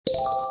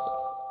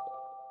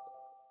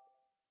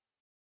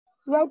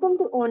Welcome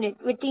to Own It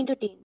with Teen to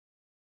Teen.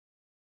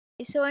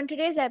 Hi, so in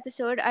today's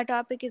episode, our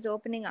topic is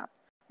opening up.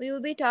 We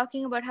will be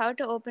talking about how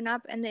to open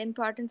up and the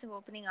importance of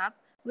opening up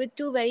with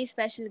two very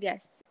special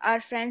guests our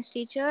French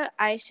teacher,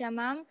 Ayesha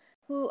ma'am,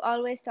 who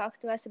always talks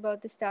to us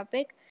about this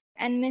topic,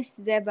 and Miss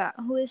Zeba,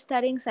 who is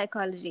studying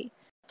psychology.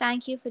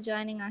 Thank you for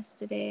joining us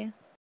today.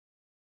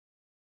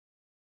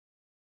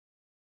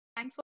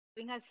 Thanks for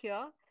having us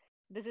here.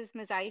 This is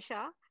Ms.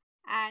 Ayesha,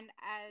 and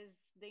as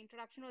the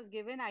introduction was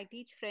given, I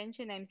teach French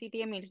in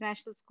MCTM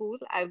International School.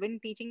 I've been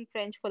teaching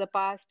French for the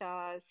past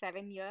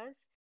 7 years.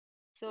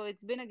 So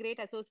it's been a great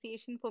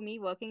association for me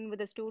working with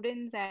the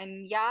students.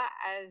 And yeah,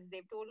 as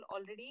they've told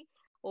already,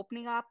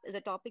 opening up is a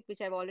topic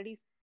which I've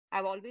always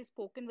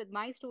spoken with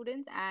my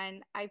students,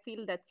 and I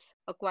feel that's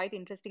a quite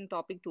interesting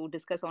topic to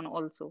discuss on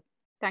also.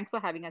 Thanks for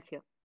having us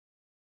here.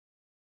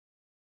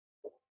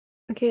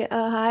 Okay,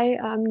 hi,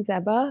 I'm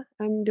Zeba.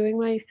 I'm doing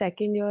my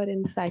second year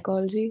in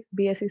psychology,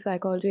 BSc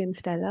Psychology in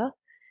Stella.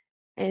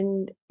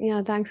 And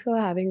yeah, thanks for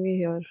having me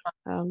here.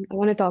 I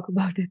want to talk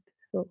about it.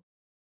 So,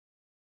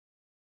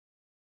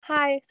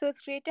 Hi, so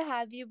it's great to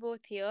have you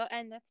both here.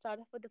 And let's start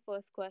off with the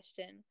first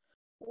question.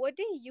 What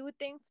do you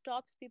think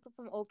stops people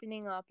from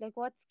opening up? Like,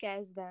 what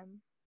scares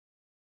them?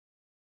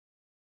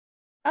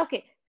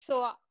 Okay,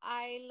 so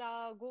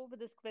I'll go with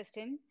this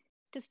question.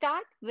 To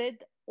start with,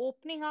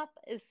 opening up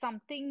is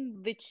something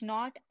which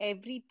not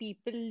every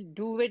people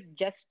do it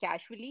just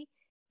casually.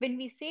 When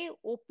we say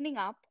opening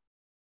up,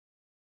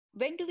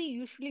 when do we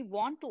usually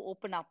want to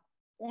open up?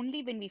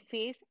 Only when we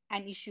face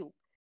an issue.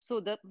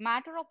 So the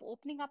matter of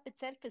opening up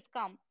itself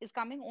is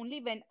coming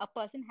only when a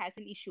person has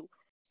an issue.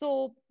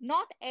 So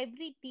not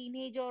every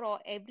teenager or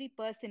every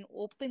person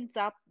opens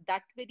up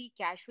that very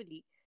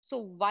casually. So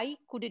why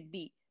could it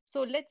be?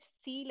 So let's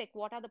see like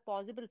what are the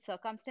possible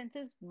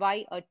circumstances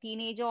why a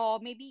teenager or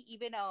maybe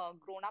even a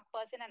grown up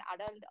person, an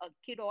adult, a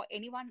kid or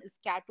anyone is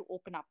scared to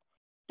open up.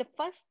 The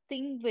first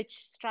thing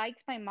which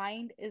strikes my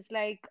mind is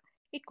like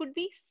it could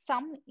be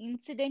some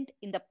incident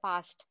in the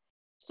past.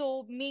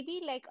 So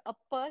maybe like a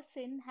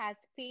person has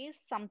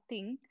faced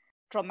something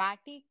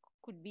traumatic,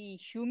 could be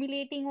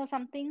humiliating or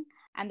something,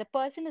 and the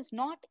person is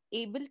not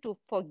able to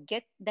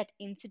forget that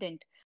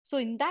incident. So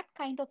in that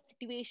kind of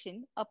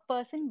situation, a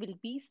person will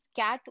be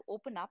scared to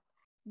open up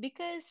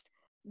because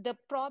the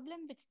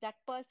problem which that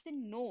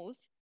person knows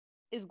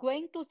is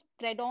going to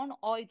spread on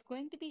or it's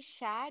going to be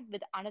shared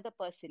with another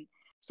person.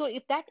 So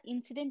if that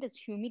incident is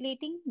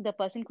humiliating, the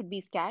person could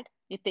be scared.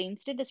 If the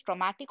incident is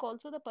traumatic,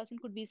 also the person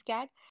could be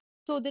scared.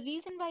 So the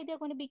reason why they're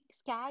going to be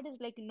scared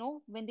is like,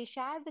 when they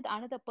share with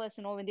another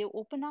person or when they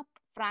open up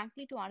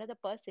frankly to another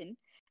person,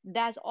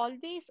 there's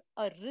always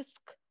a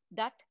risk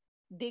that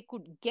they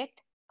could get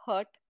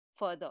hurt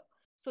further.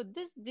 So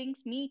this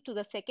brings me to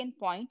the second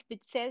point,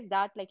 which says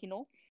that, like,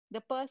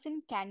 the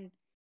person can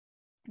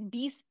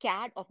be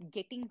scared of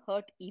getting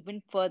hurt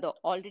even further.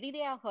 Already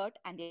they are hurt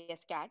and they are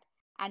scared.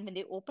 And when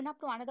they open up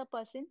to another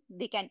person,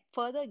 they can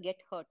further get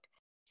hurt.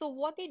 So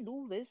what they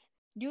do is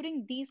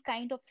during these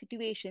kind of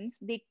situations,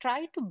 they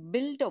try to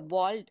build a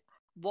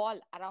wall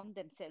around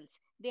themselves.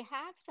 They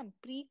have some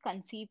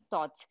preconceived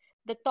thoughts.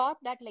 The thought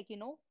that, like,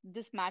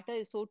 this matter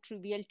is so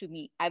trivial to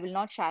me. I will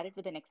not share it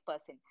with the next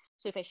person.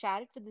 So if I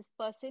share it with this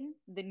person,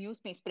 the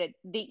news may spread.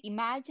 They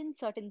imagine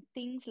certain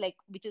things like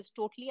which is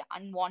totally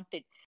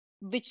unwanted,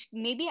 which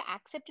may be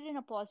accepted in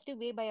a positive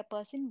way by a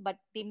person, but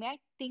they might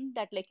think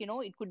that, like,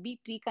 it could be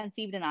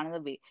preconceived in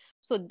another way.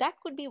 So that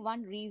could be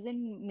one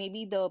reason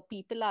maybe the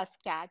people are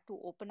scared to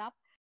open up.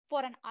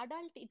 For an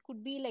adult, it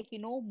could be like,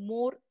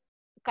 more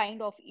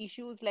kind of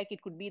issues, like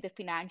it could be the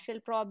financial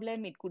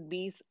problem, it could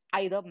be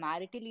either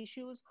marital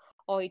issues,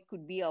 or it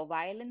could be a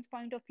violence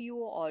point of view,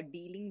 or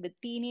dealing with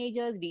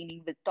teenagers,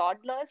 dealing with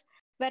toddlers.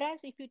 Whereas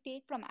if you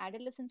take from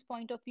adolescence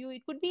point of view,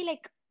 it could be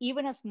like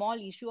even a small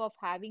issue of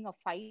having a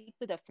fight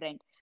with a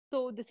friend.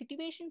 So the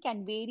situation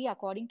can vary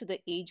according to the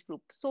age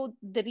group. So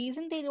the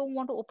reason they don't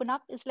want to open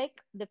up is like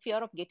the fear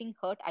of getting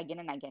hurt again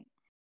and again.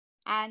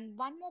 And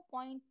one more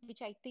point,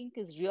 which I think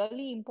is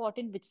really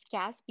important, which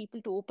scares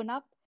people to open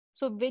up.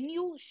 So when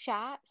you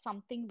share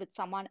something with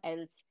someone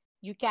else,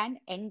 you can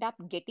end up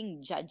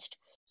getting judged.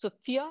 So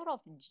fear of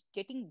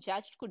getting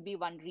judged could be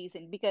one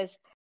reason, because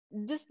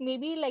this may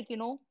be like,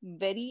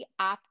 very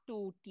apt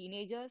to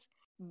teenagers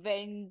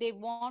when they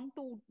want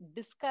to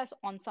discuss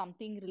on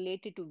something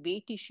related to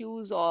weight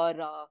issues or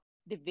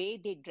the way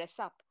they dress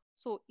up.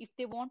 So if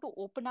they want to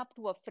open up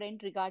to a friend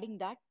regarding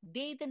that,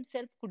 they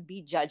themselves could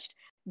be judged.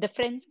 The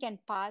friends can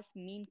pass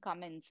mean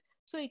comments.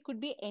 So it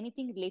could be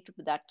anything related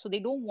to that. So they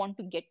don't want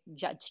to get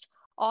judged.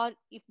 Or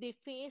if they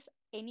face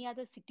any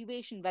other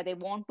situation where they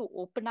want to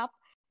open up,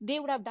 they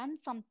would have done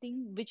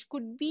something which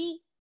could be,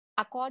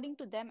 according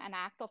to them, an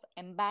act of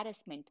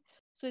embarrassment.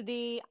 So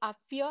they are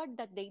feared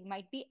that they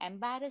might be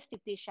embarrassed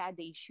if they share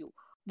the issue.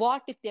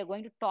 What if they're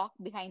going to talk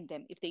behind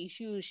them? If the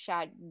issue is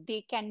shared,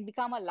 they can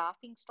become a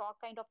laughing stock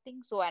kind of thing.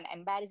 So an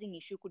embarrassing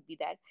issue could be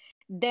there.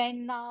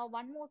 Then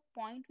one more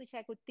point which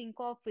I could think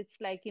of, it's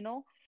like,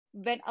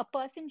 when a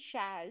person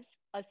shares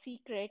a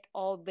secret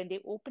or when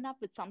they open up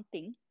with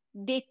something,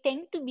 they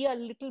tend to be a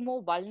little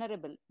more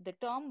vulnerable. The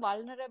term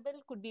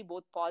vulnerable could be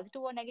both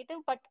positive or negative,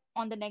 but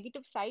on the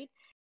negative side,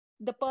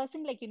 the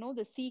person, like,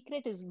 the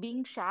secret is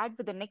being shared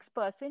with the next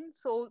person.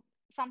 So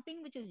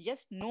something which is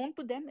just known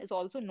to them is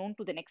also known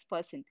to the next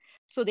person.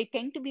 So they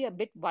tend to be a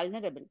bit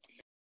vulnerable.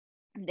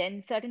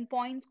 Then certain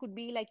points could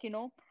be like,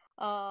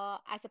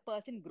 as a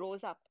person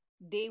grows up,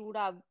 they would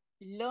have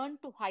learned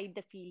to hide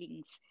the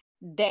feelings.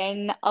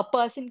 Then a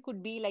person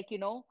could be like,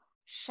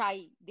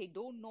 shy. They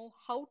don't know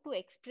how to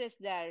express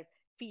their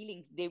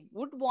feelings. They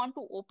would want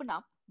to open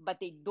up, but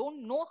they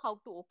don't know how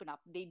to open up.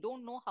 They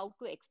don't know how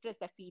to express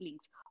their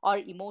feelings or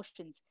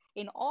emotions.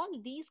 In all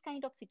these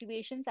kind of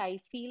situations, I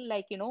feel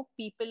like,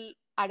 people,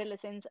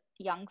 adolescents,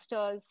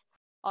 youngsters,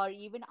 or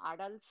even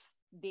adults,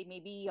 they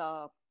may be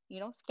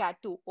scared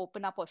to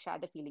open up or share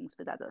the feelings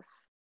with others.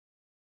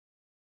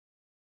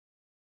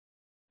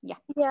 Yeah.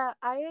 Yeah,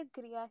 I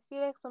agree. I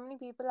feel like so many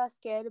people are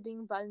scared of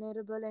being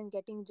vulnerable and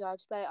getting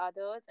judged by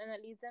others, and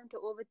it leads them to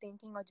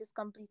overthinking or just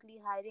completely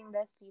hiding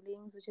their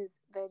feelings, which is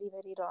very,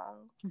 very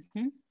wrong.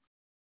 Hmm.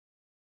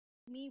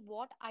 Me,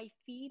 what I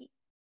feel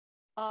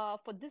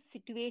for this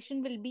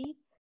situation will be,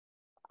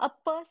 a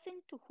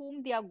person to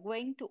whom they are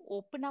going to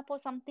open up or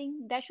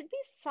something, there should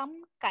be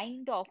some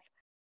kind of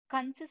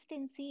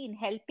consistency in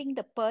helping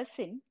the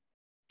person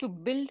to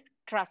build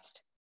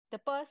trust. The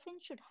person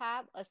should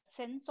have a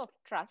sense of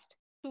trust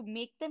to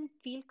make them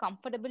feel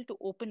comfortable to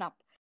open up.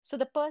 So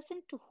the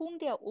person to whom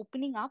they are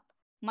opening up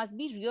must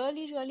be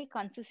really, really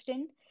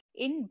consistent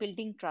in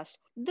building trust.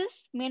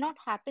 This may not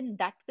happen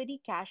that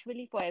very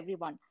casually for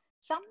everyone.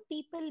 Some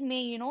people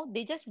may,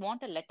 they just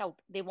want a let out.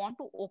 They want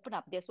to open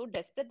up. They're so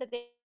desperate that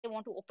they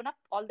want to open up.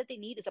 All that they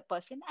need is a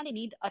person, and they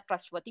need a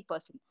trustworthy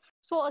person.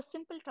 So a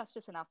simple trust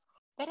is enough.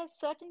 Whereas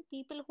certain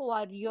people who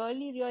are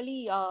really,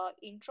 really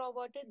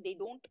introverted, they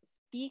don't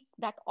speak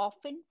that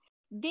often,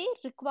 they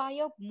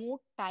require more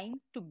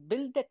time to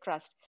build the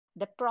trust.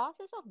 The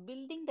process of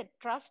building the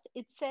trust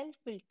itself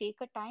will take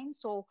a time.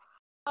 So,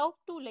 how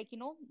to, like,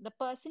 the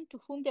person to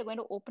whom they're going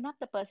to open up,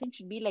 the person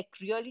should be like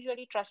really,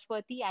 really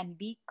trustworthy and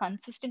be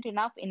consistent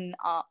enough in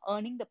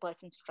earning the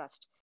person's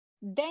trust.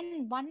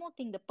 Then, one more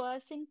thing, the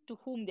person to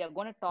whom they are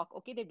going to talk,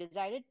 okay, they've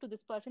decided to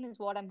this person is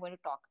what I'm going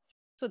to talk.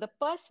 So, the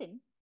person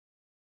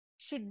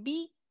should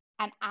be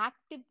an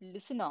active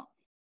listener.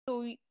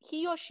 So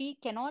he or she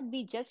cannot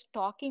be just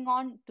talking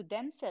on to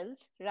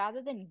themselves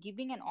rather than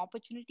giving an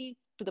opportunity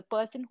to the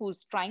person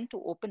who's trying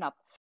to open up.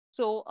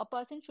 So a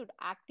person should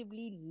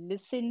actively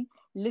listen,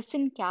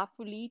 listen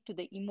carefully to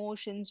the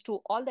emotions,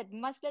 to all that.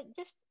 Must let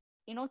just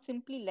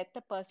simply let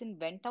the person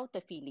vent out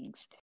the feelings.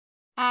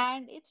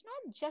 And it's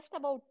not just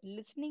about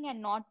listening and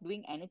not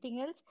doing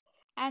anything else.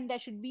 And there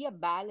should be a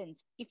balance.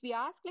 If we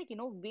ask, like,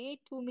 way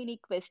too many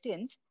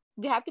questions,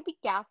 we have to be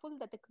careful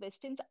that the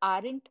questions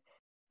aren't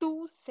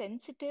too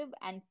sensitive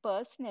and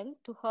personal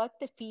to hurt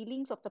the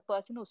feelings of the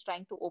person who's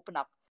trying to open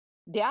up.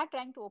 They are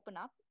trying to open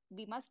up.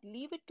 We must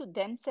leave it to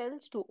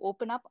themselves to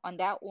open up on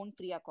their own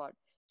free accord.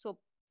 So,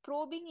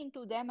 probing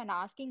into them and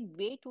asking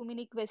way too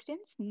many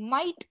questions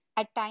might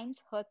at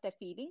times hurt the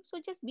feelings. So,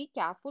 just be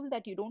careful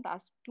that you don't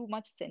ask too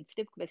much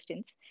sensitive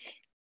questions.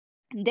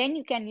 Then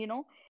you can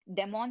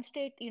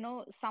demonstrate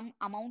some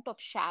amount of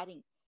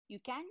sharing. You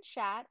can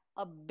share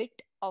a bit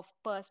of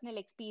personal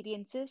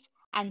experiences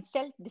and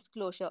self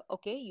disclosure.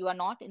 Okay, you are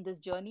not in this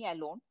journey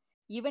alone.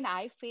 Even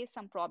I face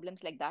some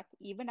problems like that.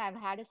 Even I've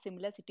had a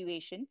similar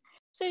situation.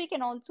 So you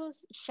can also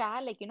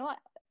share, like,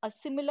 a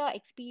similar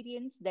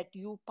experience that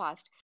you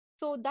passed.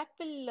 So that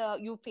will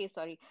you face,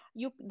 sorry,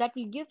 you that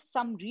will give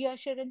some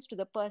reassurance to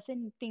the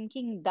person,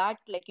 thinking that,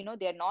 like,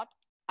 they're not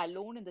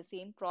alone in the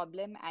same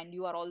problem, and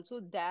you are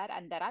also there,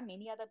 and there are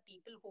many other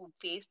people who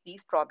face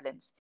these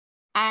problems.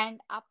 And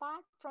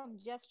apart from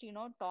just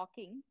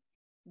talking,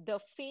 the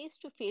face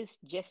to face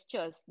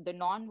gestures, the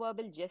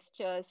non-verbal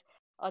gestures,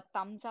 a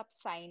thumbs up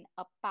sign,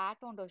 a pat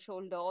on the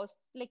shoulder, or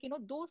like,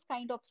 those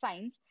kind of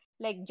signs,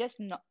 like just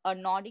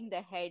nodding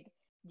the head,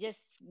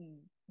 just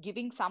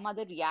giving some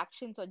other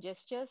reactions or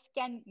gestures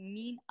can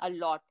mean a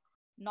lot.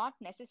 Not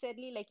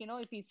necessarily, like,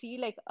 if you see,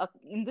 like,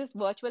 in this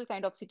virtual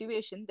kind of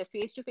situation, the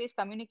face to face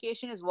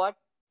communication is what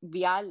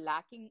we are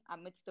lacking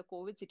amidst the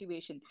COVID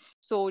situation.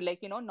 So, like,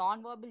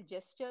 non-verbal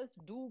gestures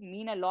do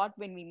mean a lot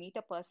when we meet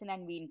a person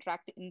and we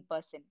interact in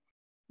person.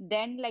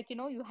 Then, like,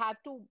 you have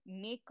to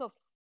make a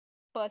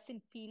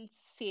person feel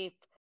safe,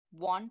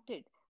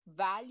 wanted,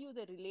 value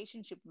the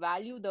relationship,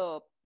 value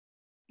the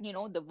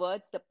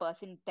words the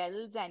person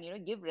tells,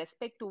 and give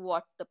respect to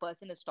what the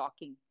person is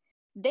talking.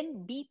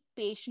 Then be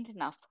patient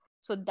enough.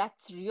 So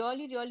that's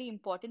really, really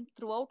important.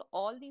 Throughout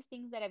all these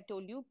things that I've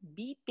told you,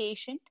 be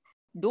patient.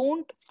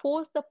 Don't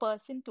force the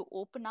person to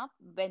open up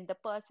when the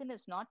person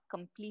is not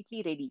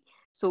completely ready.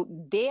 So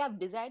they have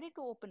decided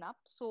to open up,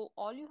 so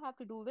all you have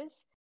to do is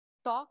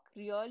talk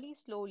really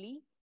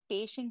slowly,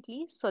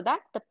 patiently, so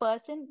that the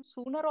person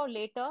sooner or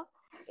later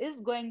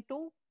is going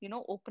to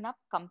open up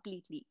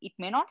completely. It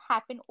may not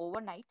happen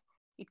overnight.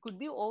 It could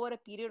be over a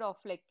period of,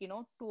 like, 2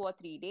 or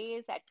 3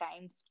 days, at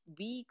times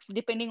weeks,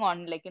 depending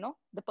on, like,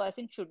 the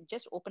person should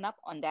just open up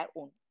on their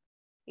own.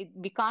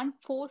 We can't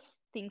force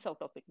things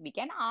out of it. We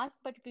can ask,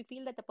 but if we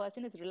feel that the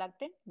person is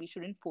reluctant, we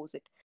shouldn't force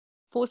it.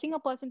 Forcing a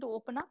person to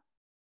open up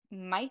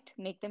might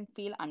make them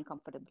feel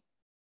uncomfortable.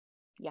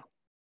 Yeah.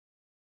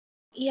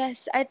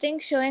 Yes, I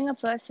think showing a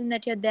person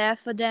that you're there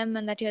for them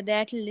and that you're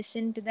there to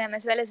listen to them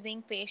as well as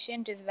being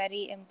patient is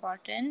very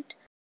important.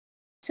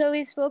 So,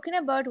 we've spoken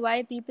about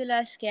why people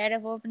are scared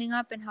of opening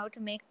up and how to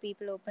make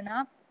people open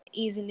up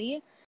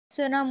easily.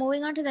 So, now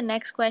moving on to the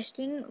next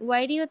question,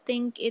 why do you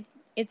think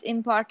it's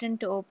important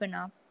to open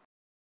up?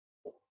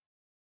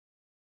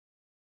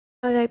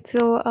 All right.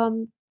 So,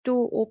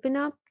 to open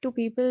up to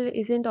people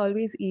isn't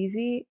always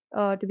easy.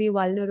 To be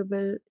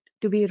vulnerable,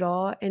 to be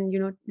raw,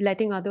 and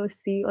letting others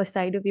see a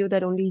side of you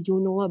that only you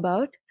know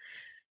about.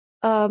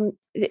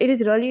 It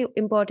is really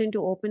important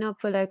to open up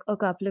for like a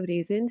couple of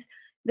reasons.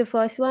 The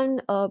first one,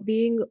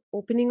 being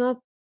opening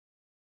up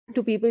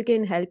to people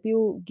can help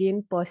you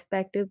gain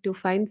perspective to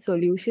find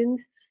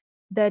solutions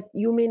that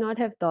you may not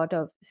have thought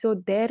of. So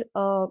their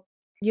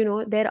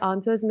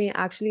answers may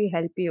actually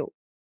help you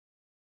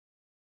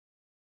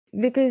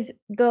because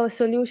the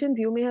solutions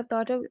you may have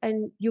thought of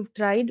and you've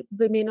tried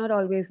may not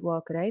always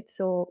work, right?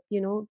 So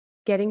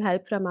getting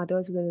help from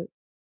others will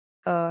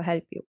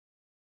help you.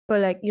 For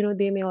like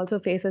they may also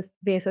face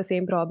a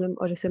same problem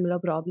or a similar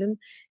problem,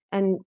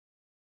 and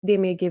they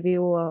may give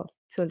you a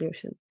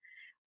solution.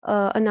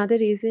 Another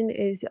reason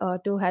is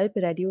to help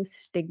reduce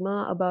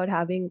stigma about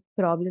having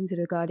problems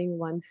regarding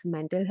one's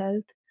mental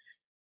health.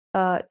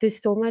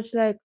 There's so much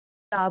like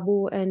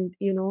taboo and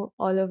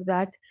all of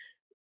that,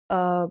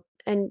 uh,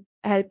 and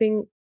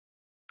helping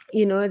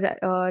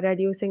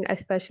reducing,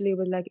 especially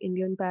with like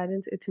Indian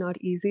parents, it's not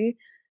easy.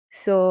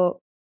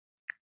 So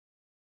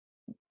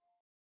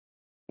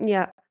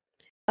yeah,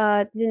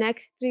 the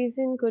next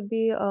reason could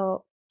be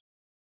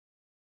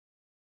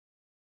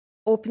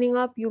opening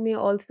up. You may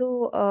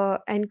also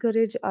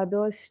encourage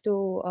others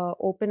to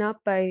open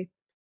up by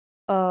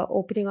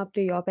opening up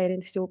to your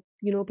parents, to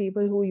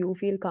people who you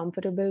feel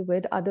comfortable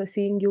with. Others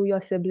seeing you,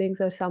 your siblings,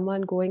 or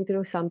someone going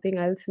through something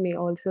else may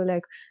also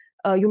like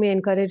you may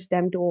encourage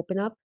them to open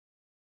up.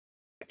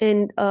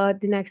 And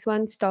the next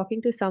one's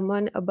talking to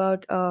someone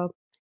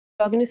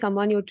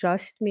you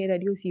trust may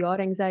reduce your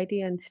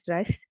anxiety and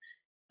stress.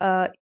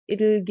 uh,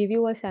 it'll give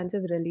you a sense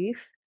of relief,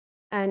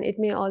 and it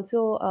may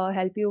also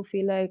help you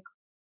feel like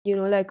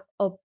like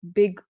a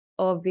big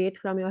weight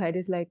from your head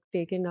is like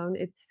taken down.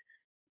 It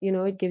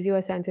gives you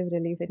a sense of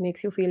relief. It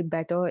makes you feel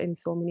better in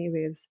so many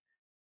ways.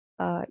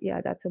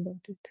 Yeah, that's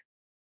about it.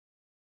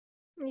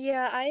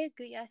 Yeah, I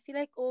agree. I feel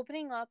like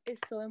opening up is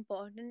so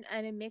important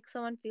and it makes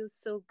someone feel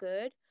so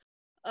good.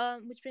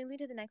 Which brings me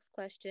to the next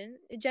question.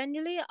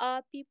 Generally,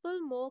 are people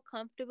more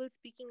comfortable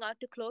speaking out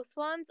to close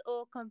ones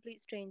or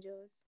complete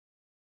strangers?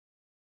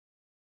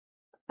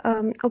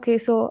 Okay,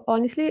 so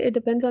honestly, it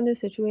depends on the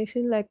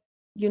situation, like,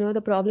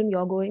 the problem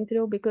you're going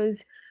through. Because,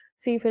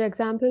 see, for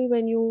example,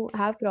 when you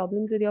have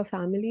problems with your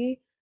family,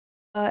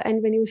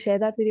 and when you share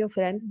that with your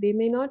friends, they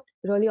may not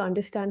really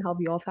understand how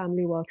your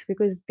family works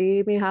because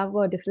they may have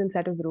a different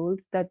set of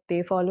rules that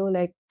they follow,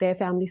 like their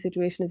family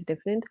situation is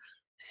different.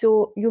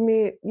 So you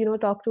may,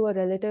 talk to a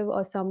relative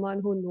or someone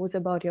who knows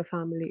about your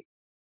family.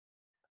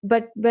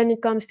 But when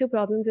it comes to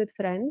problems with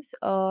friends,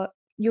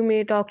 you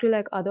may talk to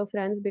like other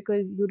friends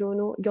because you don't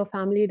know, your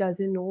family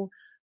doesn't know,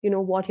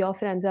 what your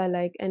friends are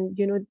like. And,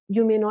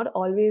 you may not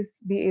always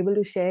be able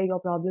to share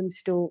your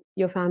problems to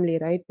your family,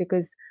 right?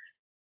 Because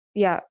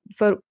yeah,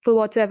 for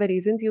whatsoever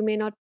reasons, you may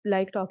not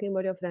like talking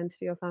about your friends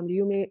to your family.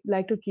 You may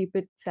like to keep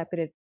it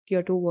separate,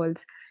 your two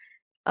worlds.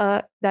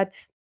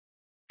 That's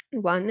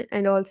one.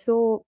 And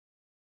also,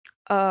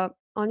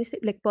 honestly,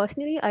 like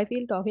personally, I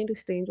feel talking to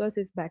strangers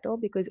is better,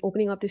 because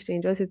opening up to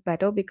strangers is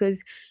better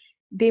because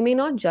they may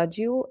not judge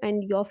you.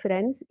 And your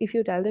friends, if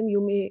you tell them, you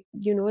may,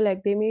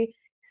 like they may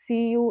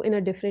see you in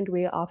a different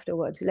way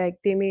afterwards. Like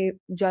they may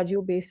judge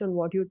you based on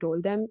what you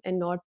told them and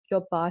not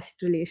your past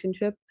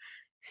relationship.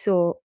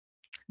 So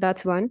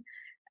that's one.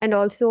 And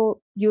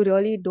also, you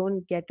really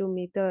don't get to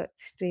meet a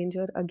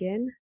stranger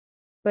again.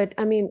 But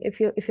I mean, if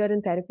you're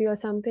in therapy or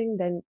something,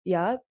 then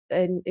yeah,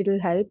 and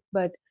it'll help.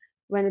 But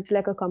when it's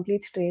like a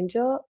complete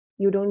stranger,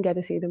 you don't get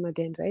to see them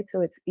again, right?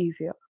 So it's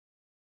easier.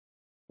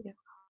 Yeah.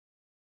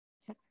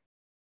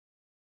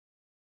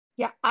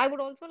 Yeah, I would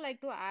also like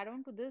to add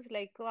on to this,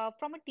 like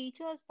from a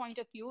teacher's point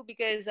of view,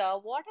 because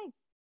what I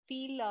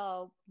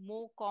feel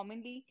more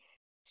commonly,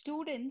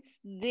 students,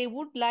 they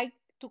would like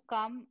to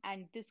come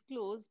and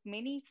disclose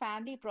many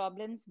family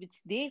problems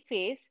which they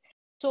face.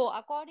 So,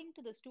 according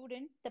to the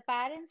student, the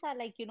parents are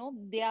like,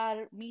 they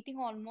are meeting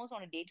almost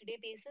on a day-to-day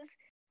basis.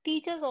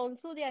 Teachers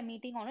also, they are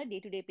meeting on a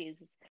day-to-day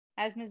basis.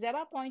 As Ms.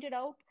 Zeba pointed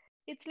out,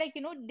 it's like,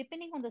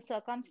 depending on the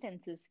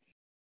circumstances,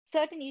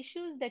 certain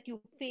issues that you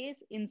face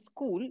in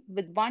school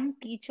with one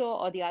teacher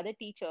or the other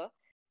teacher,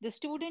 the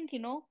student,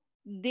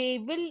 they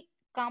will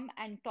come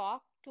and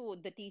talk to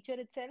the teacher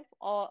itself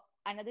or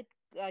another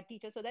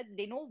teacher so that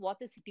they know what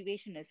the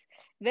situation is.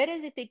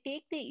 Whereas if they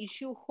take the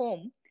issue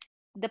home,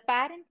 The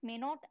parent may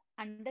not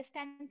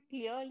understand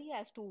clearly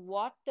as to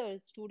what the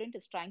student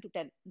is trying to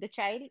tell. The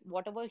child,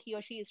 whatever he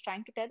or she is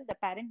trying to tell, the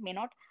parent may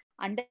not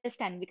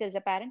understand because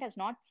the parent has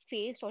not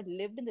faced or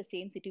lived in the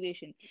same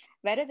situation.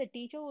 Whereas a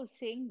teacher who's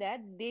saying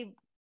that they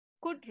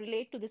could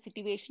relate to the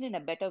situation in a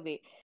better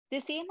way. The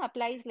same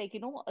applies, like,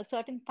 a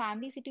certain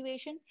family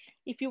situation.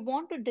 If you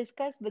want to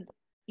discuss with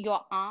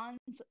your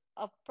aunts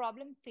a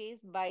problem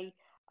faced by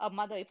a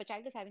mother, if a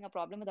child is having a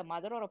problem with a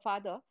mother or a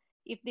father,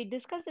 if they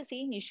discuss the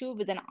same issue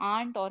with an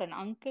aunt or an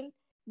uncle,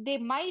 they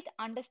might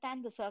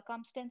understand the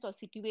circumstance or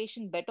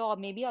situation better, or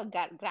maybe a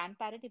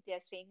grandparent if they are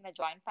staying in a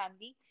joint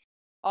family,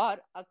 or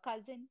a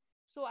cousin.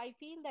 So I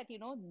feel that,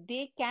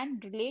 they can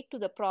relate to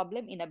the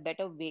problem in a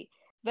better way.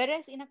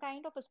 Whereas in a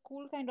kind of a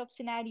school kind of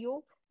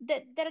scenario,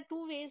 there are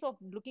two ways of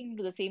looking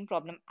into the same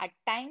problem. At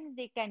times,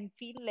 they can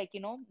feel like,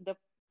 the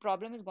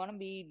problem is going to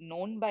be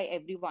known by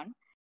everyone.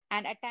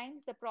 And at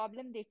times, the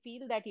problem they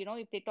feel that,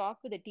 if they talk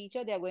with the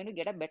teacher, they are going to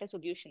get a better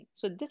solution.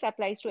 So this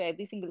applies to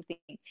every single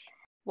thing.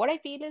 What I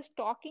feel is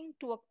talking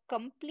to a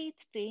complete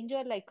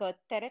stranger, like a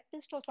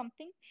therapist or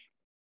something,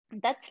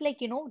 that's like,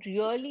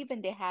 really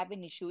when they have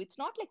an issue. It's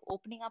not like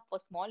opening up for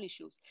small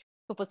issues.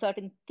 So for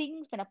certain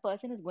things, when a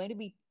person is going to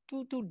be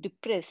too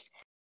depressed,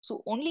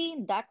 so only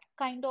in that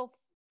kind of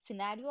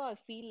scenario, I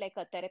feel like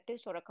a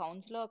therapist or a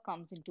counselor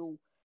comes into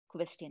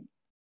question.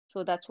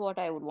 So that's what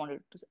I would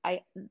wanted to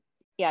I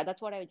yeah,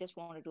 that's what I just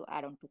wanted to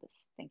add on to this.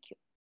 Thank you.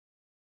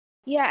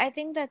 Yeah, I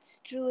think that's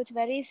true. It's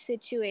very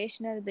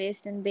situational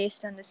based and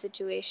based on the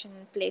situation,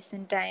 place,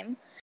 and time.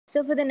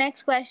 So for the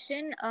next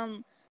question,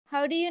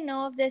 how do you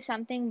know if there's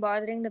something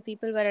bothering the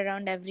people we're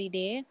around every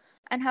day,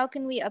 and how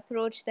can we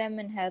approach them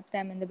and help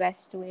them in the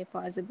best way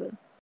possible?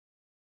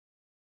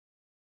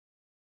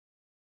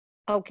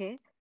 Okay.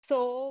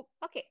 So,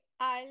 okay,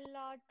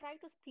 I'll try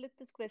to split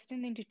this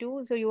question into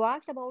two. So you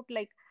asked about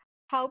like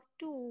how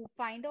to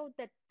find out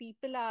that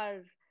people are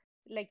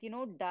like,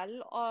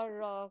 dull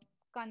or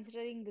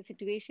considering the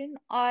situation,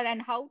 or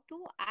and how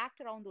to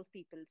act around those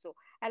people. So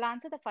I'll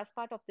answer the first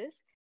part of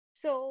this.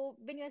 So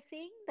when you're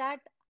saying that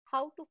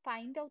how to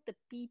find out the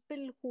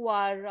people who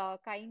are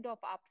kind of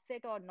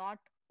upset or not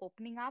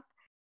opening up,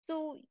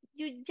 so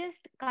you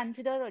just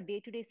consider a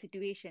day-to-day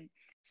situation.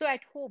 So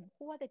at home,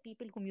 who are the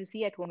people whom you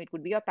see at home? It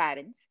could be your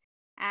parents.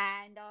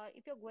 And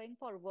if you're going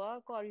for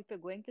work or if you're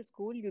going to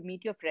school, you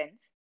meet your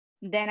friends.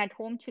 Then at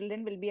home,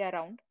 children will be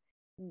around.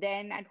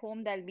 Then at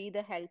home, there'll be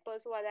the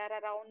helpers who are there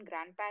around,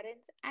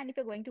 grandparents. And if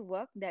you're going to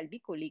work, there'll be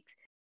colleagues.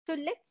 So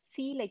let's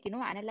see, like,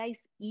 analyze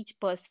each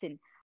person.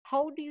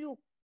 How do you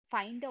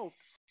find out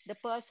the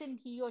person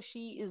he or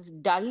she is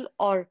dull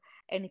or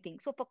anything?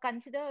 So for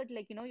consider,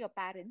 like, your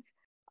parents,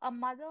 a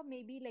mother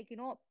maybe like,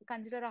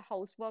 consider a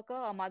house worker,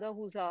 a mother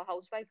who's a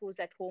housewife who's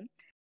at home.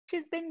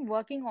 She's been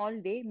working all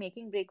day,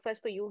 making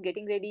breakfast for you,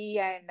 getting ready,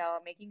 and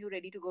making you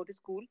ready to go to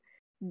school,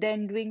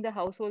 then doing the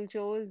household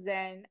chores,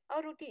 then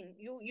a routine.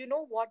 You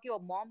know what your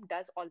mom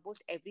does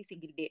almost every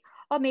single day.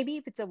 Or maybe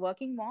if it's a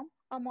working mom,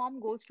 a mom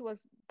goes to a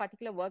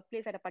particular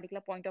workplace at a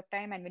particular point of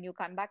time, and when you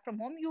come back from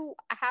home, you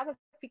have a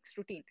fixed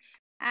routine.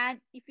 And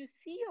if you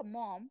see your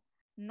mom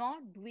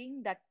not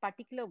doing that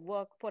particular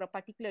work for a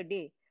particular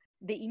day,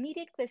 the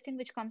immediate question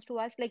which comes to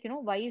us, like,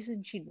 why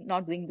isn't she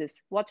not doing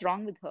this? What's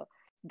wrong with her?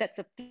 That's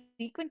a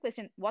frequent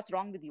question. What's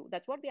wrong with you?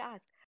 That's what we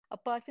ask. A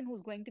person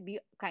who's going to be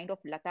kind of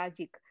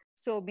lethargic.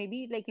 So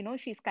maybe like,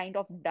 she's kind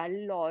of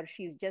dull, or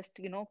she's just,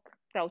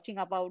 crouching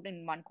about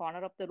in one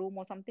corner of the room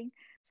or something.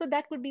 So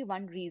that could be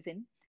one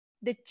reason.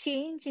 The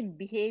change in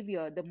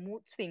behavior, the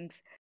mood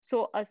swings.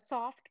 So a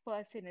soft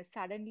person is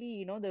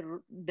suddenly,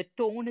 the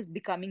tone is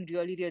becoming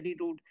really, really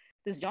rude.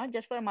 This is not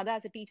just for a mother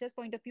as a teacher's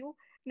point of view.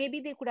 Maybe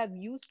they could have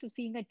used to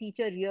seeing a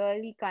teacher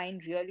really kind,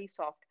 really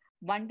soft.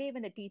 One day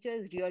when the teacher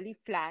is really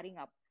flaring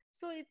up.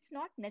 So it's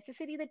not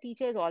necessary the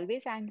teacher is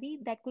always angry.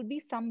 That could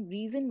be some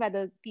reason where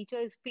the teacher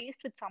is faced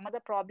with some other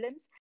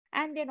problems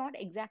and they're not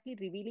exactly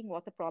revealing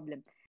what the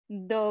problem.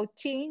 The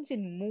change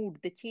in mood,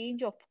 the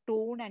change of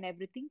tone and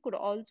everything could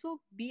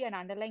also be an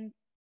underlying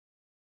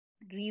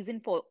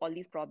reason for all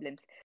these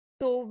problems.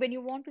 So when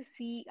you want to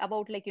see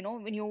about like,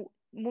 when you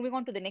moving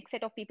on to the next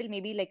set of people,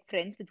 maybe like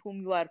friends with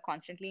whom you are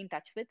constantly in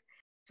touch with.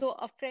 So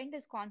a friend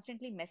is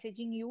constantly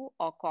messaging you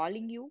or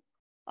calling you,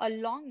 a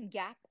long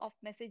gap of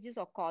messages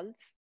or calls,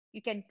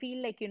 you can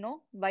feel like,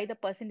 why the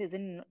person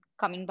isn't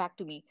coming back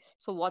to me.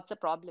 So what's the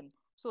problem?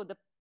 So the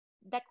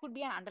that could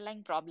be an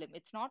underlying problem.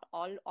 It's not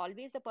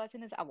always the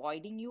person is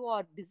avoiding you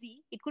or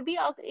busy. It could be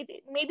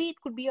maybe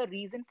it could be a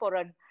reason for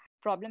a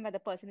problem where the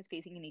person is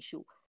facing an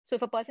issue. So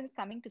if a person is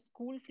coming to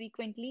school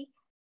frequently,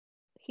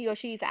 he or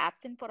she is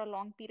absent for a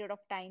long period of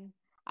time.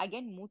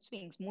 Again, mood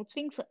swings. Mood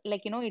swings,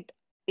 like,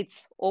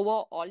 it's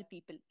over all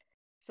people.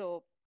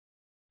 So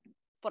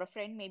for a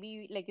friend,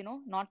 maybe like,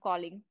 not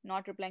calling,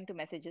 not replying to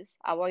messages,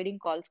 avoiding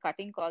calls,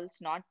 cutting calls,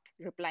 not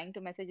replying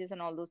to messages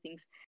and all those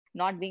things,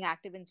 not being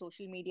active in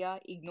social media,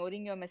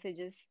 ignoring your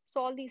messages.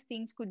 So all these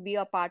things could be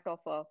a part of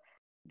a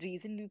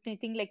reason. You may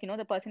think like,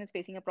 the person is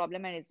facing a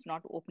problem and it's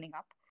not opening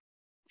up.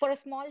 For a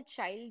small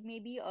child,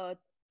 maybe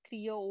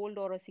 3-year-old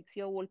or a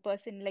 6-year-old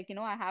person. Like,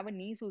 I have a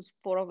niece who's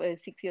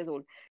 6 years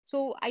old.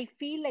 So I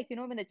feel like,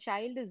 when the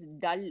child is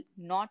dull,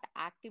 not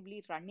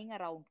actively running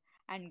around,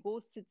 and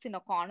goes sits in a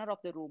corner of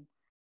the room,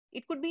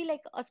 it could be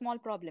like a small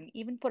problem.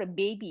 Even for a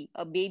baby,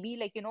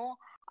 like,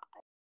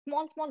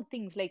 small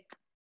things like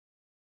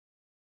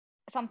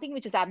something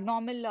which is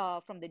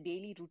abnormal from the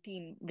daily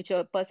routine which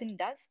a person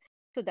does.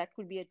 So that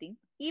could be a thing.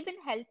 Even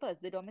helpers,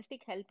 the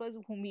domestic helpers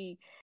whom we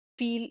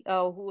feel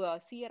who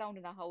see around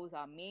in our house,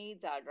 our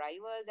maids, our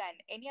drivers, and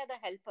any other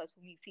helpers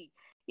whom we see,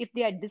 if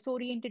they are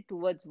disoriented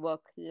towards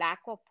work, lack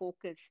of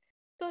focus,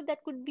 so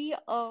that could be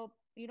a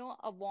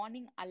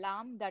warning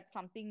alarm that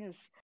something is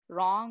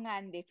wrong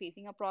and they're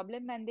facing a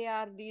problem, and they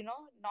are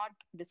not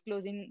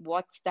disclosing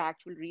what's the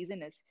actual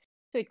reason is.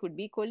 So it could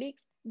be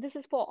colleagues. This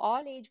is for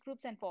all age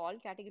groups and for all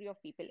category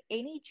of people.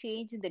 Any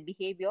change in the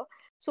behavior,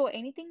 so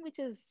anything which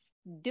is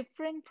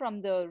different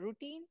from the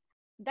routine,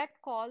 that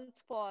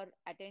calls for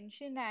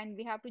attention, and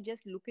we have to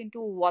just look into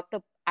what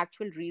the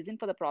actual reason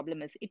for the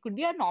problem is. It could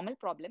be a normal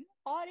problem,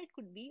 or it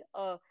could be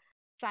a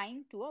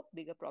sign to a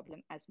bigger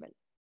problem as well.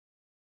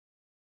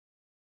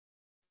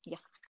 Yeah.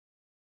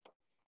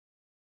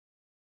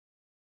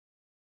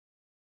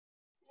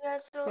 Yeah,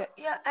 so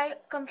yeah, I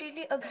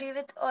completely agree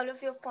with all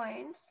of your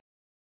points.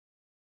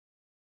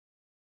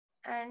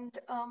 And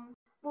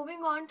moving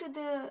on to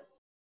the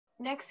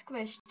next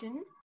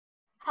question.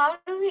 How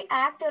do we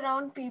act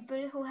around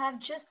people who have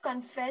just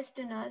confessed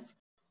in us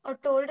or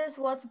told us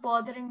what's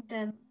bothering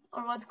them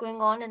or what's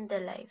going on in their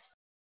lives?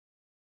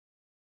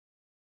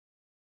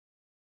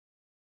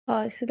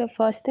 So the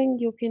first thing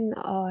you can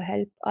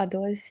help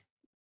others,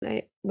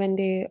 like when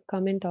they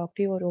come and talk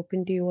to you or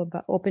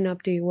open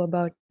up to you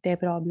about their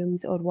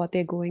problems or what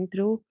they're going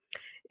through,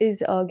 is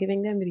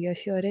giving them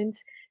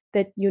reassurance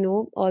that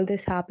all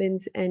this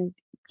happens, and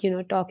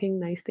talking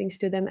nice things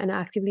to them and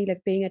actively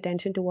like paying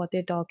attention to what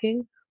they're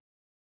talking.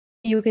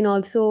 You can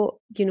also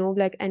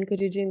like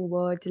encouraging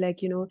words like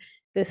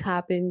this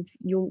happens,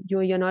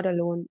 you're not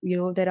alone,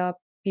 there are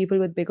people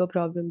with bigger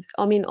problems.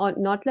 I mean,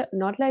 not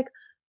like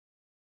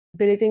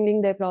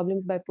belittling their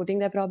problems by putting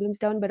their problems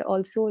down, but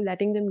also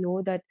letting them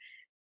know that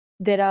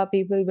there are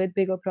people with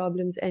bigger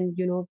problems, and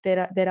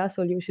there are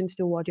solutions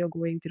to what you're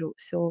going through.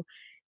 So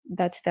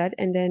that's that.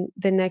 And then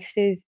the next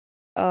is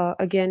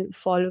again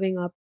following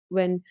up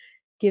when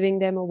giving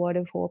them a word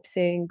of hope,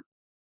 saying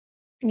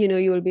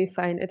you'll be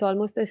fine. It's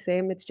almost the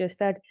same, it's just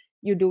that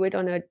you do it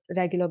on a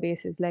regular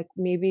basis. Like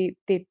maybe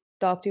they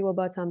talk to you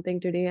about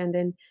something today, and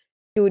then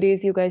 2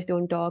 days you guys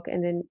don't talk,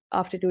 and then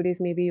after 2 days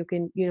maybe you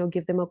can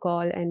give them a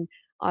call and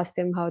ask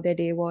them how their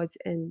day was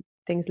and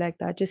things like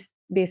that, just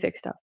basic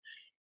stuff.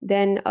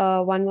 Then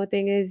one more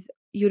thing is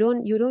you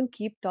don't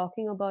keep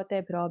talking about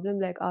their problem,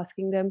 like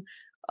asking them,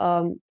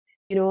 um,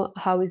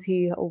 how is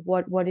he?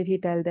 What did he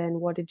tell then?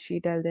 What did she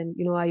tell then?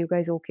 Are you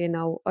guys okay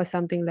now? Or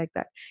something like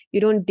that.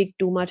 You don't dig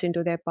too much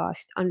into their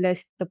past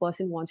unless the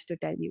person wants to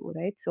tell you,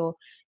 right? So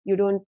you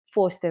don't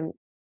force them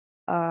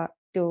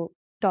to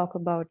talk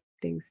about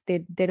things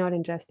they're not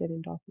interested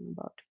in talking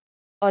about,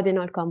 or they're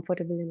not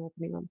comfortable in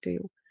opening up to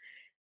you.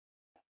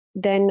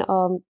 Then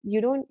you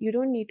don't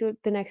need to.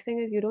 The next thing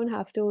is, you don't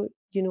have to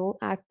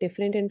act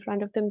different in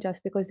front of them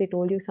just because they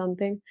told you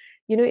something.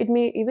 It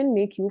may even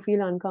make you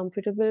feel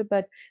uncomfortable,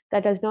 but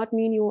that does not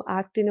mean you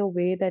act in a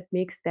way that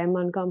makes them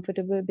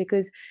uncomfortable,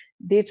 because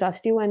they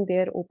trust you and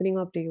they're opening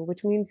up to you,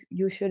 which means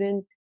you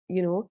shouldn't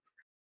you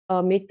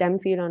know make them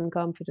feel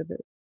uncomfortable,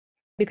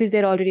 because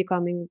they're already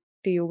coming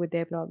to you with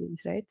their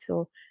problems, right?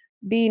 So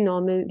be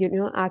normal,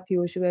 act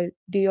usual,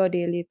 do your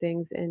daily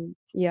things, and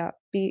yeah,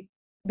 be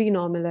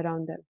normal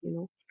around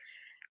them.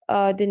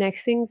 The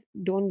next things,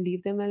 don't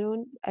leave them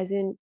alone, as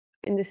in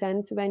the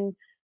sense, when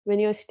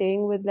you're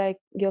staying with like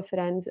your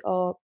friends,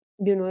 or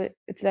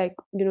it's like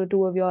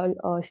two of you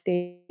all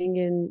staying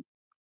in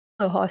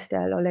a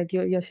hostel, or like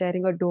you're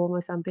sharing a dome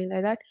or something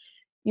like that.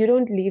 You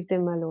don't leave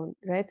them alone,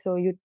 right? So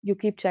you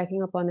keep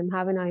checking up on them,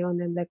 have an eye on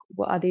them, like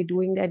are they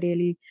doing their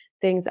daily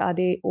things, are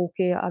they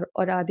okay,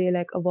 or are they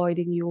like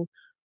avoiding you,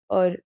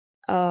 or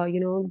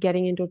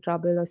getting into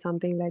trouble or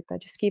something like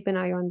that. Just keep an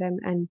eye on them,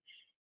 and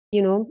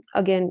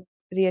again,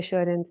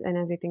 reassurance and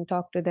everything,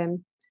 talk to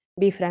them,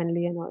 be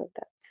friendly and all of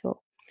that.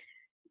 So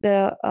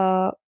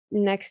the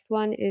next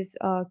one is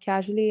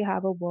casually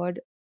have a word,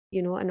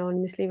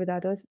 anonymously with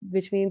others,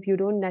 which means you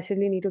don't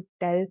necessarily need to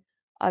tell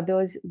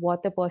others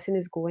what the person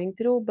is going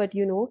through, but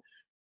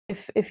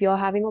if you're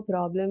having a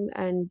problem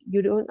and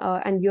you don't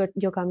and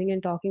you're coming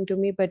and talking to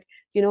me, but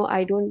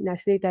I don't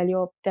necessarily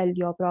tell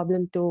your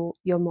problem to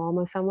your mom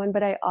or someone,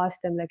 but I ask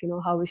them, like,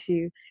 how is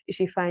she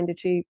fine, did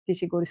she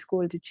go to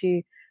school, did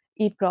she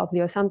eat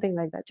properly or something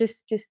like that.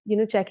 Just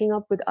checking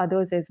up with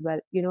others as well,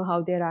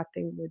 how they're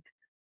acting with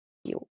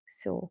you.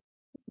 So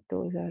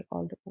those are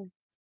all the points.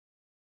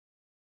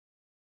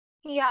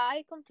 Yeah,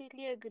 I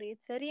completely agree.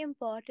 It's very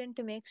important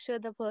to make sure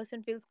the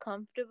person feels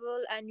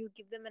comfortable and you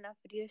give them enough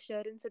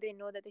reassurance so they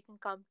know that they can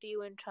come to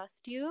you and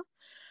trust you.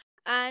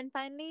 And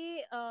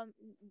finally,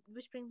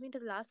 which brings me to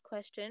the last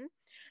question.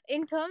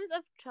 In terms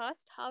of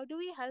trust, how do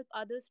we help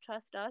others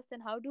trust us,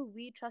 and how do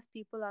we trust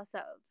people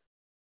ourselves?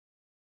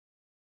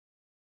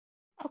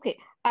 Okay,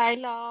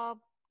 I'll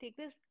take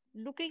this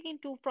looking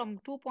into from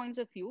two points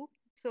of view.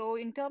 So,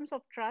 in terms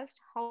of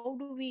trust, how do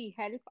we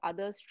help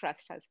others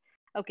trust us?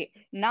 Okay,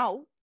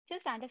 now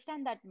just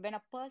understand that when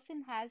a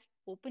person has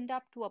opened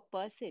up to a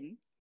person,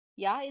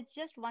 yeah, it's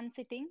just one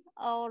sitting,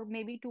 or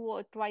maybe two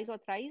or twice or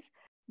thrice.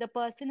 The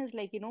person is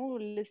like,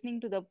 listening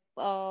to the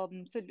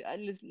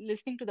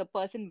listening to the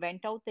person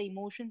vent out the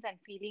emotions and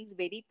feelings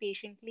very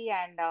patiently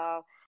and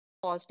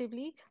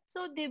positively.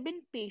 So they've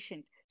been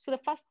patient. So the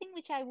first thing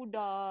which I would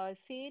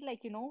say,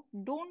 like,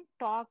 don't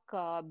talk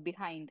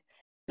behind.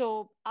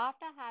 So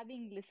after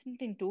having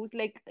listened into,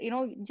 like,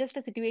 just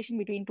a situation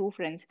between two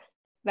friends,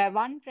 where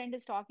one friend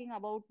is talking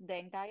about the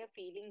entire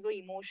feelings or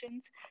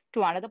emotions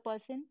to another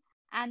person,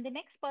 and the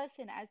next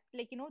person, as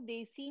like,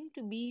 they seem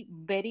to be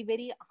very,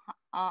 very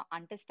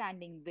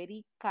understanding,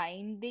 very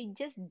kind. They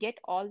just get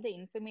all the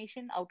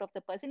information out of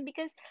the person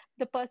because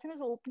the person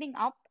is opening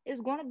up is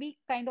going to be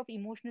kind of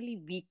emotionally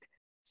weak.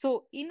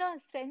 So, in a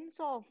sense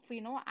of,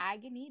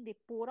 agony, they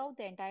pour out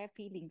the entire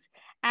feelings.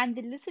 And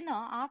the listener,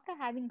 after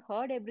having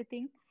heard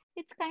everything,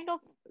 it's kind of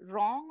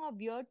wrong or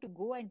weird to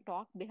go and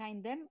talk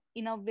behind them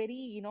in a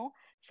very,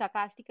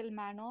 sarcastical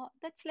manner.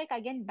 That's like,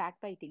 again,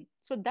 backbiting.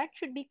 So, that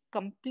should be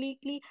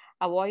completely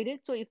avoided.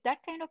 So, if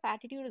that kind of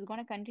attitude is going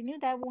to continue,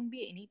 there won't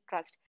be any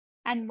trust.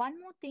 And one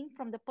more thing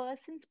from the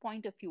person's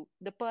point of view,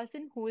 the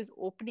person who is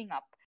opening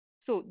up.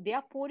 So they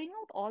are pouring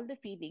out all the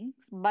feelings,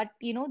 but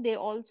they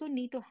also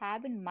need to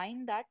have in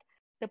mind that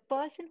the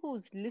person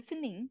who's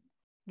listening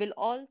will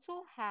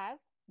also have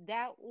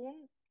their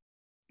own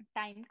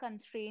time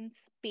constraints,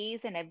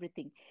 space, and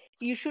everything.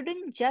 You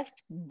shouldn't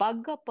just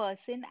bug a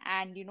person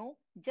and,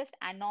 just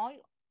annoy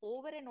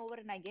over and over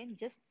and again,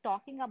 just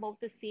talking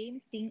about the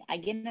same thing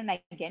again and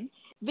again,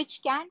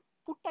 which can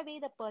put away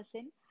the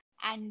person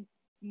and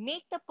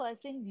make the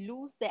person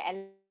lose the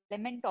element of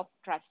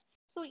trust.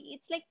 So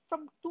it's like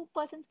from two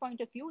persons'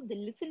 point of view, the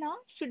listener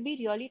should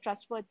be really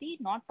trustworthy,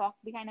 not talk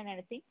behind and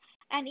anything.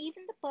 And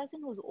even the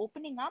person who's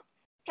opening up,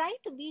 try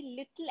to be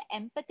little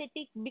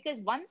empathetic,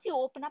 because once you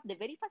open up, the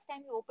very first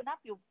time you open up,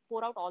 you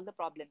pour out all the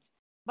problems,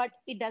 but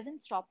it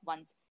doesn't stop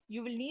once.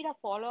 You will need a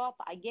follow up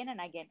again and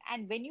again.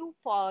 And when you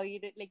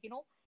like,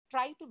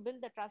 try to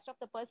build the trust of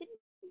the person,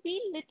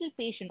 be little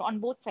patient on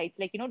both sides.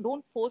 Like,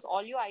 don't force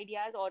all your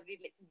ideas, or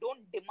like,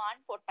 don't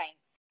demand for time.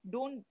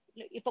 Don't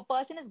If a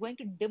person is going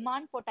to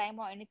demand for time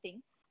or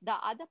anything, the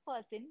other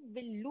person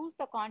will lose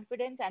the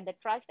confidence and the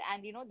trust,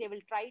 and they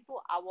will try to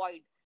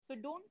avoid. So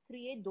don't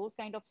create those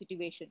kind of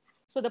situation.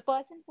 So the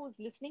person who's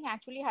listening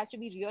actually has to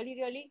be really,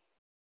 really,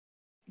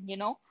 you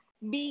know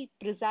be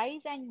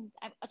precise. And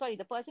sorry,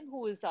 the person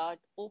who is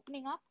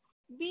opening up,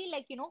 be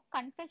like,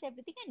 confess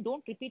everything and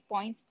don't repeat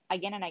points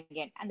again and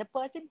again. And the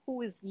person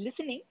who is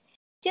listening,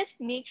 just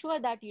make sure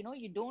that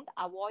you don't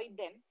avoid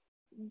them.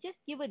 Just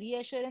give a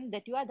reassurance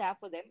that you are there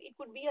for them. It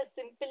could be a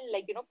simple,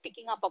 like,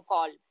 picking up a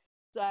call,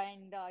 so,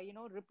 and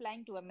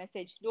replying to a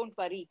message, don't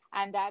worry,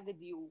 I'm there with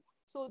you.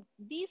 So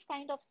these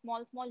kind of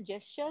small small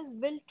gestures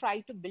will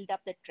try to build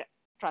up the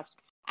trust.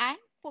 And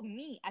for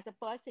me as a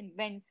person,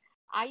 when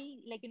I,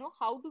 like,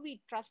 how do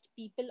we trust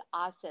people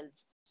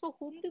ourselves? So,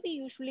 whom do we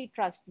usually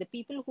trust? The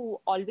people who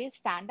always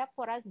stand up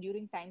for us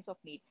during times of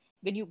need.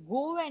 When you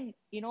go and,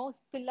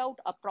 spill out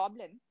a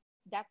problem,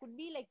 there could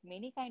be like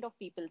many kind of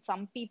people.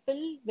 Some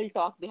people will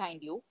talk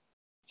behind you.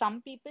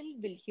 Some people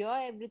will hear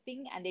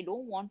everything and they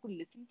don't want to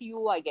listen to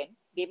you again.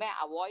 They may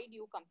avoid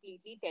you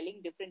completely,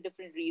 telling different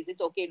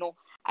reasons. Okay, no,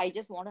 I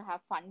just want to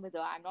have fun with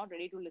her. I'm not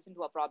ready to listen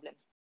to her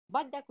problems.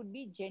 But there could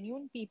be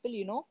genuine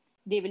people,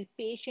 they will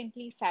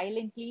patiently,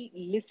 silently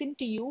listen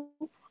to you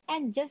and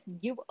just give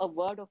a word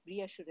of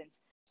reassurance.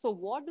 So,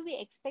 what do we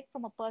expect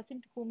from a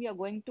person to whom you're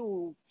going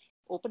to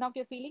open up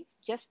your feelings?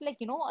 Just like,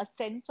 a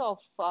sense of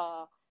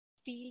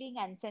feeling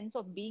and sense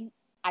of being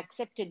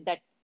accepted,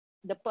 that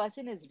the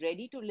person is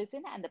ready to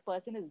listen and the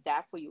person is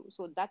there for you.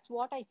 So, that's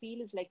what I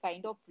feel is like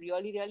kind of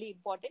really, really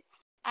important.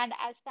 And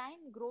as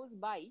time grows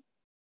by,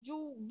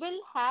 you will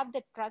have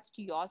the trust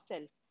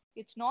yourself.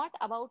 It's not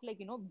about, like,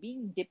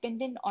 being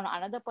dependent on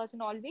another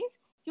person always.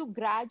 You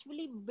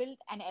gradually build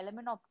an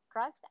element of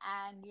trust,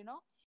 and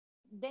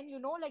then,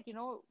 like,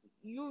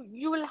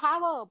 you will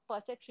have a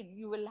perception.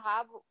 You will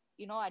have,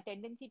 a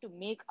tendency to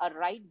make a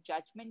right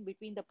judgment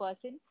between the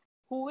person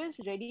who is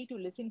ready to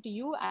listen to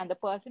you and the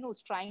person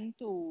who's trying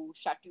to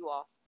shut you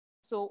off.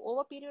 So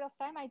over a period of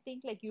time, I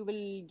think, like, you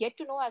will get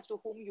to know as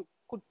to whom you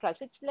could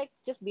trust. It's like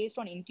just based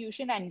on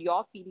intuition and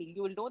your feeling.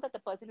 You will know that the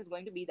person is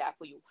going to be there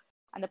for you.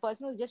 And the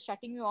person who's just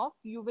shutting you off,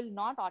 you will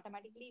not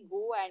automatically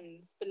go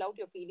and spill out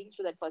your feelings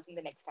to that person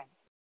the next time.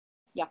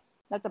 Yeah,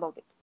 that's about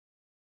it.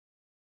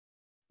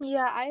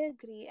 Yeah, I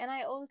agree. And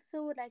I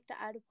also would like to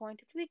add a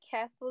point. You have to be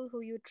careful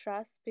who you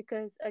trust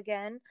because,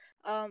 again,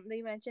 like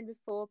you mentioned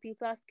before,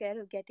 people are scared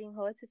of getting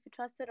hurt. So if you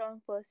trust the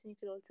wrong person, you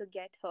could also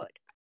get hurt.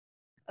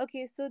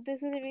 Okay, so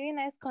this was a really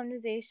nice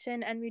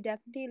conversation, and we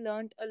definitely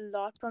learned a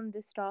lot from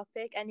this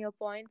topic, and your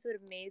points were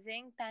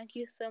amazing. Thank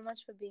you so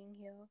much for being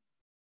here.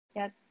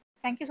 Yeah.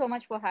 Thank you so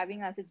much for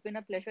having us. It's been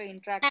a pleasure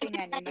Thank interacting you,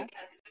 and guys.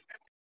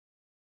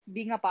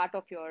 being a part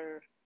of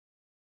your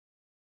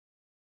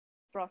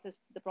process,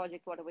 the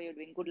project, whatever you're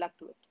doing. Good luck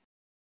to it.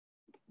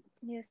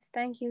 Yes,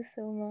 thank you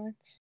so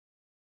much.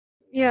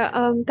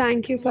 Yeah,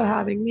 thank you for Yeah.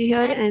 having me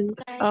here, Thank and you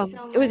guys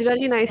so it was much.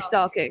 really nice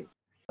talking.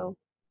 So,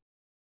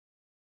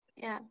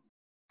 Yeah.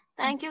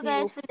 Thank Thank you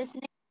guys you. for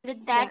listening.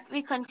 With Yeah. that,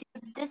 we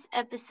conclude this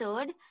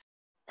episode.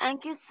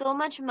 Thank you so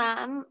much,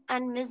 ma'am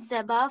and Miss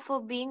Zeba,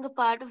 for being a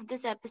part of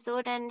this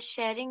episode and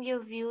sharing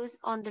your views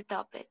on the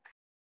topic.